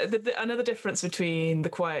think another difference between The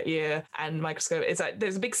Quiet Year and Microscope is that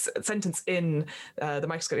there's a big sentence in the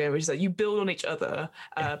Microscope game, which is that you build on each other,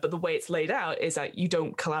 but the way it's laid out is that you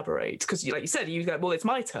don't collaborate. Because, like you said, you go, well, it's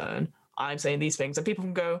my turn. I'm saying these things. And people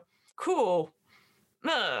can go, cool.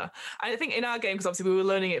 I think in our game, because obviously we were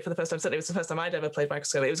learning it for the first time, certainly it was the first time I'd ever played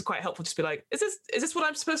Microscope, it was quite helpful just to be like, is this what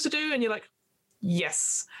I'm supposed to do? And you're like,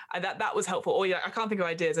 yes. And that was helpful. Or I can't think of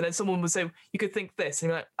ideas. And then someone would say, you could think this. And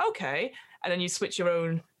you're like, okay. And then you switch your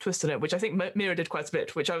own twist on it, which I think Mira did quite a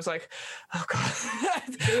bit, which I was like, oh, God.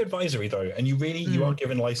 Very advisory, though. And you are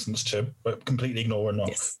given license to completely ignore or not.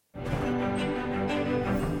 Yes.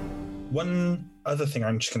 One other thing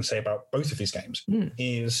I'm just going to say about both of these games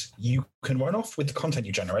is you can run off with the content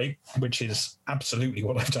you generate, which is absolutely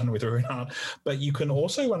what I've done with Ruinheart, but you can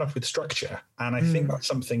also run off with structure. And I think that's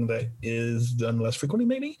something that is done less frequently,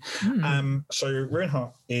 maybe. So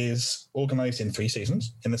Ruinheart is organized in 3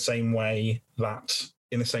 seasons in the same way that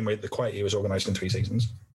The Quiet Year was organized in 3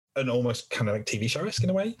 seasons. An almost kind of like TV show-esque in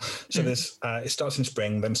a way. So there's it starts in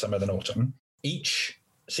spring, then summer, then autumn. Each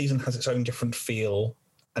season has its own different feel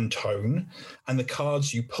and tone, and the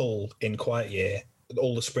cards you pull in Quiet Year,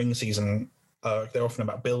 all the spring season, they're often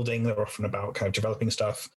about building, they're often about kind of developing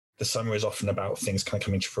stuff. The summer is often about things kind of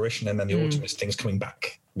coming to fruition, and then the autumn is things coming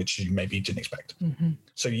back, which you maybe didn't expect.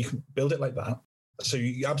 So you can build it like that. So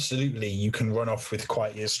you can run off with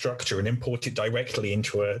Quiet Year's structure and import it directly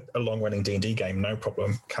into a long-running D&D game, no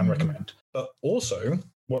problem, can recommend. But also,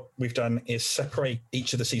 what we've done is separate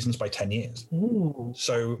each of the seasons by 10 years. Ooh.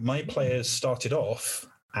 So my players started off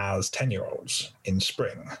as 10-year-olds in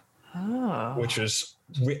spring, which was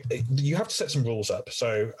you have to set some rules up.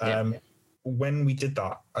 So when we did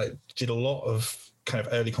that, I did a lot of kind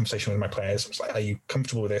of early conversation with my players. I was like, are you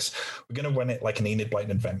comfortable with this? We're going to run it like an Enid Blyton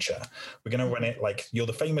adventure. We're going to run it like you're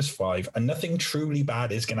the famous 5 and nothing truly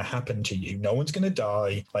bad is going to happen to you. No one's going to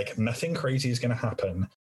die. Like nothing crazy is going to happen.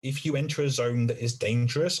 If you enter a zone that is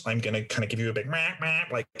dangerous, I'm going to kind of give you a big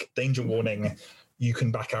like danger warning. You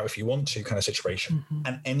can back out if you want to kind of situation.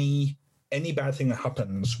 And any bad thing that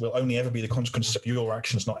happens will only ever be the consequences of your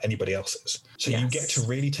actions, not anybody else's. So you get to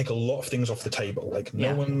really take a lot of things off the table. Like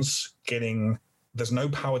there's no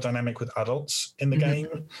power dynamic with adults in the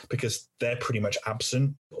game because they're pretty much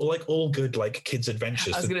absent. Like all good like kids'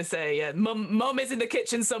 adventures. I was going to say, mum is in the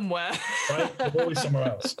kitchen somewhere. Right? They're always somewhere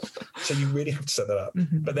else. So you really have to set that up.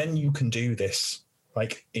 But then you can do this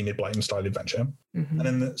like Enid Blyton style adventure. And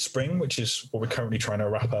then the spring, which is what we're currently trying to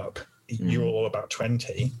wrap up, you're all about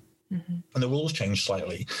 20. And the rules change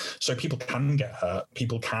slightly. So people can get hurt,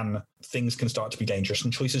 things can start to be dangerous,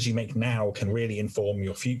 and choices you make now can really inform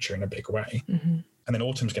your future in a big way. And then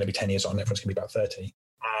autumn's going to be 10 years on, everyone's going to be about 30.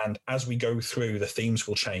 And as we go through, the themes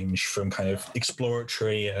will change from kind of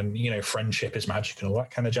exploratory and, friendship is magic and all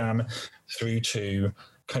that kind of jam, through to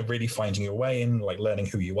kind of really finding your way in, like learning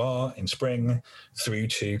who you are in spring, through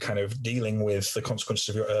to kind of dealing with the consequences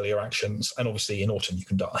of your earlier actions. And obviously in autumn, you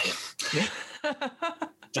can die.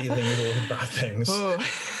 Dealing with all the bad things.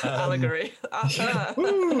 Allegory.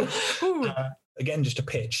 Again, just a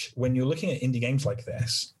pitch. When you're looking at indie games like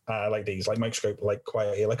this, like these, like Microscope, like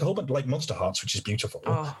Quiet Year, like a whole bunch, like Monster Hearts, which is beautiful,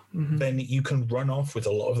 then you can run off with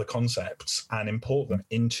a lot of the concepts and import them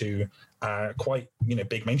into quite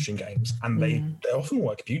big mainstream games, and they often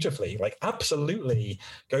work beautifully. Like absolutely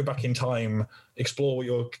go back in time, explore what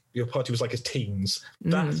your party was like as teens.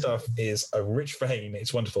 That stuff is a rich vein.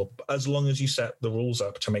 It's wonderful, as long as you set the rules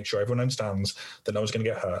up to make sure everyone understands that no one's going to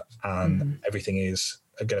get hurt and everything is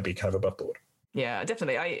going to be kind of above board. Yeah,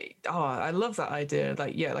 definitely. I love that idea.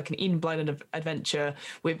 Like, yeah, like an Eden Blind adventure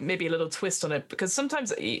with maybe a little twist on it. Because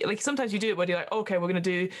sometimes you do it where you're like, okay, we're gonna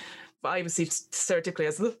do. I would see stereotypically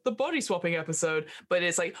as the body swapping episode, but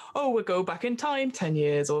it's like, oh, we'll go back in time 10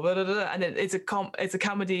 years or blah, blah, blah, and then it's a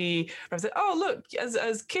comedy. Where it's like, oh, look,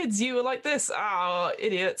 as kids you were like this,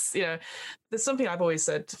 idiots. There's something I've always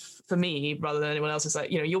said for me rather than anyone else is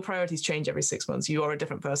like, your priorities change every 6 months. You are a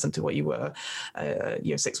different person to what you were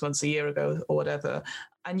 6 months, a year ago or whatever.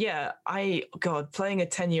 And yeah, playing a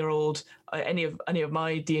 10-year-old, any of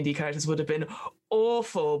my D&D characters would have been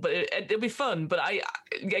awful, but it'll be fun. But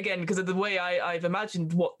again, because of the way I've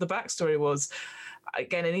imagined what the backstory was,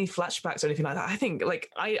 again, any flashbacks or anything like that, I think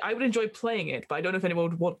like I would enjoy playing it, but I don't know if anyone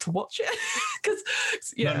would want to watch it. Because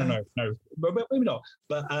no, but maybe not.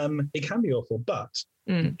 But it can be awful. But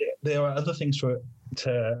there are other things to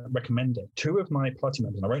recommend it. Two of my party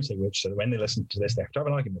members, and I won't say which, so that when they listen to this, they have to have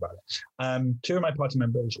an argument about it. Two of my party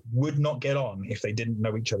members would not get on if they didn't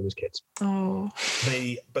know each other as kids. Oh.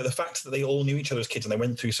 But the fact that they all knew each other as kids and they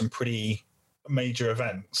went through some pretty major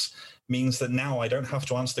events means that now I don't have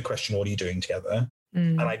to answer the question, what are you doing together?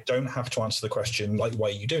 And I don't have to answer the question, like, why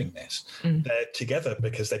are you doing this? They're together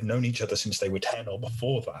because they've known each other since they were 10 or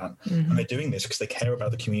before that. And they're doing this because they care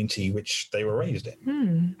about the community which they were raised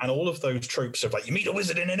in. And all of those tropes of like, you meet a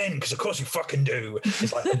wizard in an inn because of course you fucking do.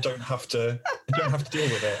 It's like, I don't have to deal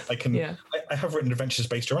with it. I have written adventures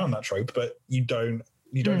based around that trope, but you don't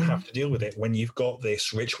have to deal with it when you've got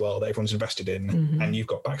this rich world that everyone's invested in and you've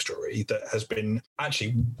got backstory that has been...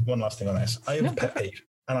 Actually, one last thing on this. I have a pet peeve.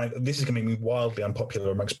 And this is going to make me wildly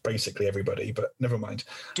unpopular amongst basically everybody, but never mind.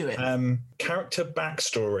 Do it. Character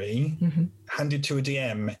backstory handed to a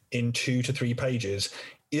DM in 2 to 3 pages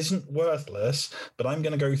isn't worthless, but I'm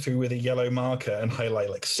going to go through with a yellow marker and highlight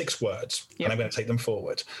like 6 words, and I'm going to take them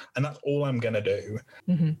forward. And that's all I'm going to do.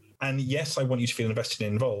 And yes, I want you to feel invested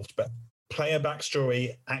and involved, but player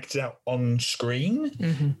backstory acted out on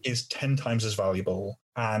screen is 10 times as valuable.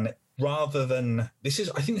 And rather than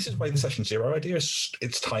I think this is why the session 0 idea is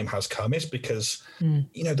its time has come, is because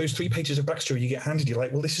those 3 pages of backstory you get handed, you're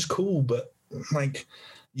like, well, this is cool, but like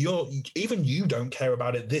you don't care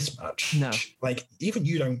about it this much. No. Like even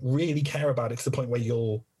you don't really care about it to the point where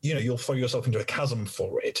you'll throw yourself into a chasm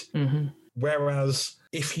for it. Whereas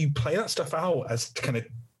if you play that stuff out as kind of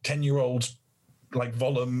 10-year-old like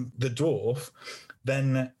Volum the dwarf,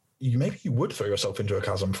 then maybe you would throw yourself into a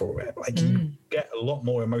chasm for it. Like you get a lot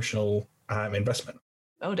more emotional investment.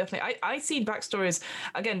 Oh, definitely. I see backstories,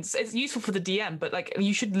 again, it's useful for the DM, but like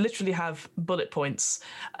you should literally have bullet points,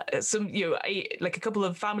 like a couple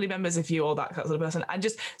of family members if you or that sort of person, and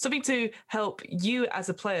just something to help you as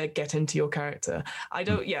a player get into your character. I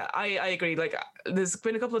agree. Like there's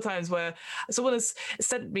been a couple of times where someone has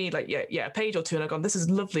sent me like, a page or 2 and I've gone, this is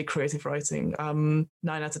lovely creative writing. 9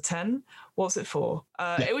 out of 10. What's it for?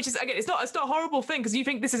 Which is, again, it's not a horrible thing because you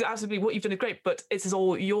think this is absolutely what you've done is great, but it is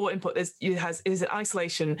all your input. It is an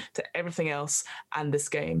isolation to everything else and this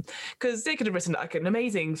game, because they could have written like an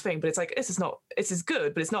amazing thing, but it's like this is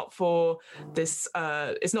good, but it's not for this.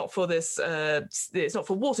 It's not for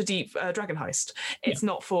Waterdeep Dragon Heist. It's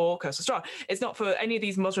not for Curse of Strahd. It's not for any of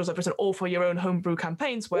these modules I've written, or for your own homebrew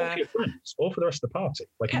campaigns where, or for your friends, or for the rest of the party.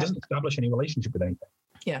 Like it doesn't establish any relationship with anything.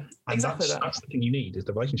 Yeah, and exactly. That's the thing you need, is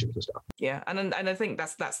the relationship with the stuff. Yeah, and I think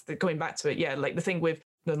that's going back to it. Yeah, like the thing with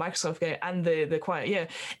the Microsoft game and the Quiet Year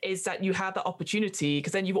is that you have that opportunity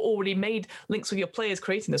because then you've already made links with your players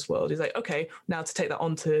creating this world. It's like, okay, now to take that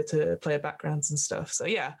on to player backgrounds and stuff. So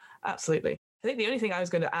yeah, absolutely. I think the only thing I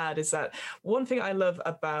was going to add is that one thing I love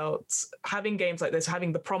about having games like this,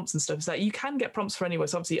 having the prompts and stuff, is that you can get prompts for anywhere.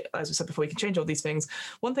 So obviously, as we said before, you can change all these things.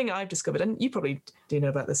 One thing I've discovered, and you probably do know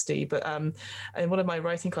about this, Steve, but in one of my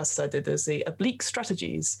writing classes I did, there's the Oblique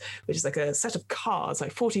Strategies, which is like a set of cards,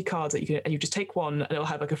 like 40 cards that you just take one and it'll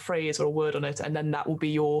have like a phrase or a word on it, and then that will be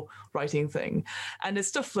your writing thing. And there's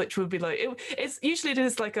stuff which would be like, it's usually it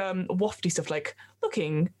is like wafty stuff, like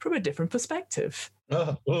looking from a different perspective.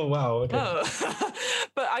 Oh wow. Okay.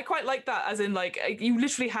 But I quite like that, as in like you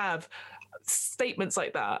literally have statements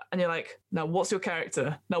like that and you're like, now what's your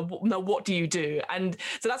character, now what do you do? And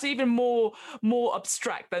so that's even more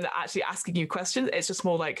abstract than actually asking you questions. It's just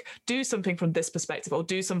more like, do something from this perspective, or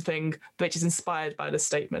do something which is inspired by the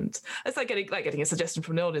statement. It's like getting a suggestion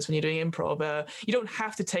from the audience when you're doing improv. You don't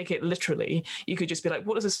have to take it literally. You could just be like,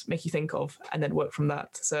 what does this make you think of, and then work from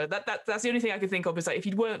that. So that's the only thing I could think of, is like, if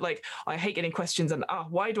you weren't like, I hate getting questions and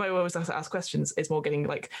why do I always have to ask questions, it's more getting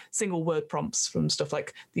like single word prompts from stuff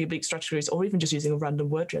like the Oblique Strategies, or even just using a random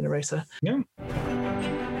word generator. Yeah.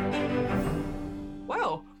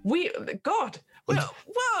 Wow. Well,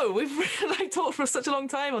 whoa, we've really talked for such a long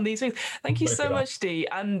time on these things. Thank you so much, Dee,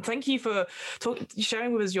 and thank you for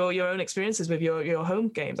sharing with us your own experiences with your home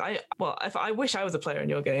games. I wish I was a player in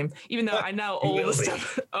your game, even though I know all the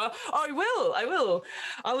stuff. I will.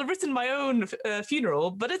 I'll have written my own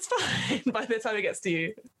funeral, but it's fine by the time it gets to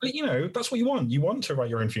you. But, that's what you want. You want to write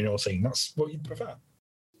your own funeral scene. That's what you prefer.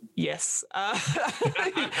 Yes.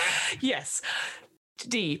 Yes.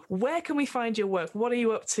 Dee, where can we find your work? What are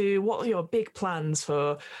you up to? What are your big plans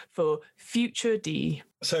for future Dee?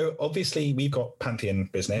 So obviously we've got Pantheon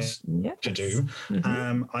business to do.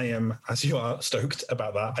 Mm-hmm. I am, as you are, stoked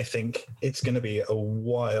about that. I think it's going to be a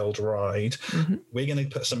wild ride. Mm-hmm. We're going to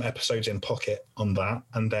put some episodes in Pocket on that,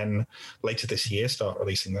 and then later this year start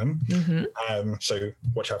releasing them. Mm-hmm. So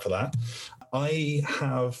watch out for that. I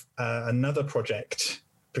have another project,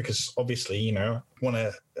 because obviously, want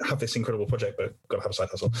to have this incredible project, but got to have a side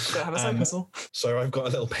hustle. So I've got a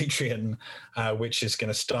little Patreon, which is going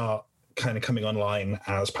to start kind of coming online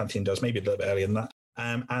as Pantheon does, maybe a little bit earlier than that.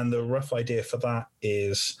 And the rough idea for that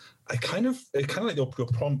is, kind of like your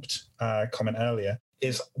prompt comment earlier,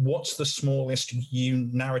 is what's the smallest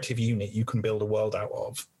narrative unit you can build a world out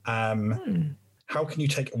of? How can you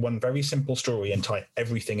take one very simple story and tie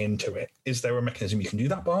everything into it? Is there a mechanism you can do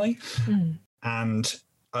that by? And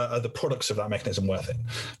are the products of that mechanism worth it?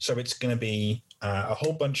 So it's going to be a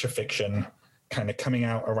whole bunch of fiction kind of coming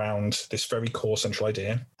out around this very core central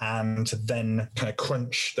idea, and then kind of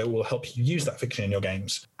crunch that will help you use that fiction in your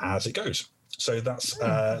games as it goes. So that's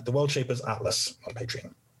the World Shapers Atlas on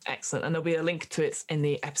Patreon. Excellent. And there'll be a link to it in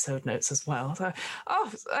the episode notes as well. So,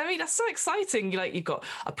 that's so exciting. You've got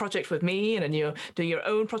a project with me, and then you're doing your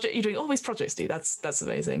own project. You're doing all these projects, dude. That's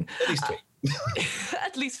amazing. At least 3.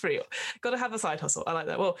 At least 3. Got to have a side hustle. I like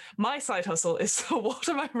that. Well, my side hustle is the What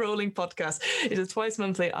Am I Rolling podcast. It is a twice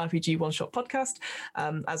monthly RPG one-shot podcast.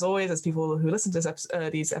 As always, as people who listen to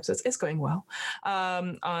these episodes, it's going well.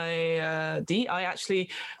 I actually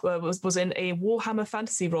was in a Warhammer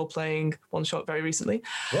Fantasy role-playing one-shot very recently.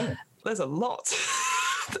 Yeah. There's a lot.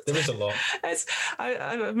 There is a lot.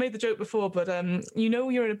 I've made the joke before, but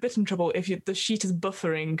you're in a bit in trouble if the sheet is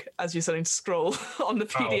buffering as you're starting to scroll on the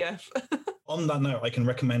PDF. On that note, I can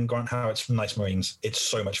recommend Grant Howitt's Nice Marines. It's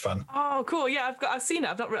so much fun. Oh, cool! Yeah, I've seen it.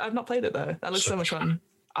 I've not played it though. That looks so much fun.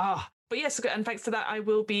 But yes, and thanks to that, I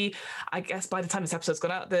will be, I guess by the time this episode's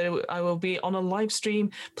gone out, I will be on a live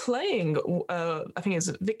stream playing, I think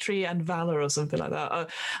it's Victory and Valor or something like that.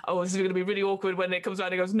 This is going to be really awkward when it comes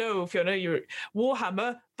around and goes, no, Fiona, you're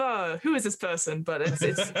Warhammer, who is this person? But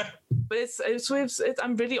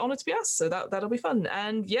I'm really honoured to be asked, so that'll be fun.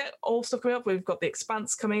 And all stuff coming up. We've got The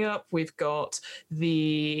Expanse coming up. We've got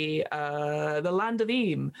the Land of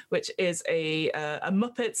Eam, which is a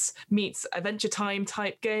Muppets meets Adventure Time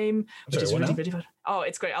type game, which is really, really fun. Oh,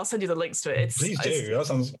 it's great. I'll send you the links to it. Please do. That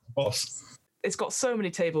sounds boss. It's got so many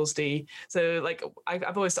tables, Dee. So I've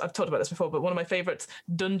talked about this before, but one of my favorite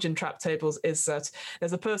dungeon trap tables is that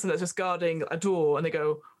there's a person that's just guarding a door and they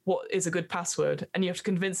go, what is a good password? And you have to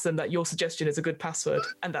convince them that your suggestion is a good password.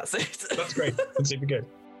 And that's it. That's great. That's super good.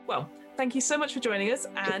 Well, thank you so much for joining us,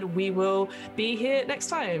 and we will be here next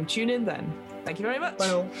time. Tune in then. Thank you very much.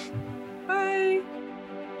 Bye. Bye.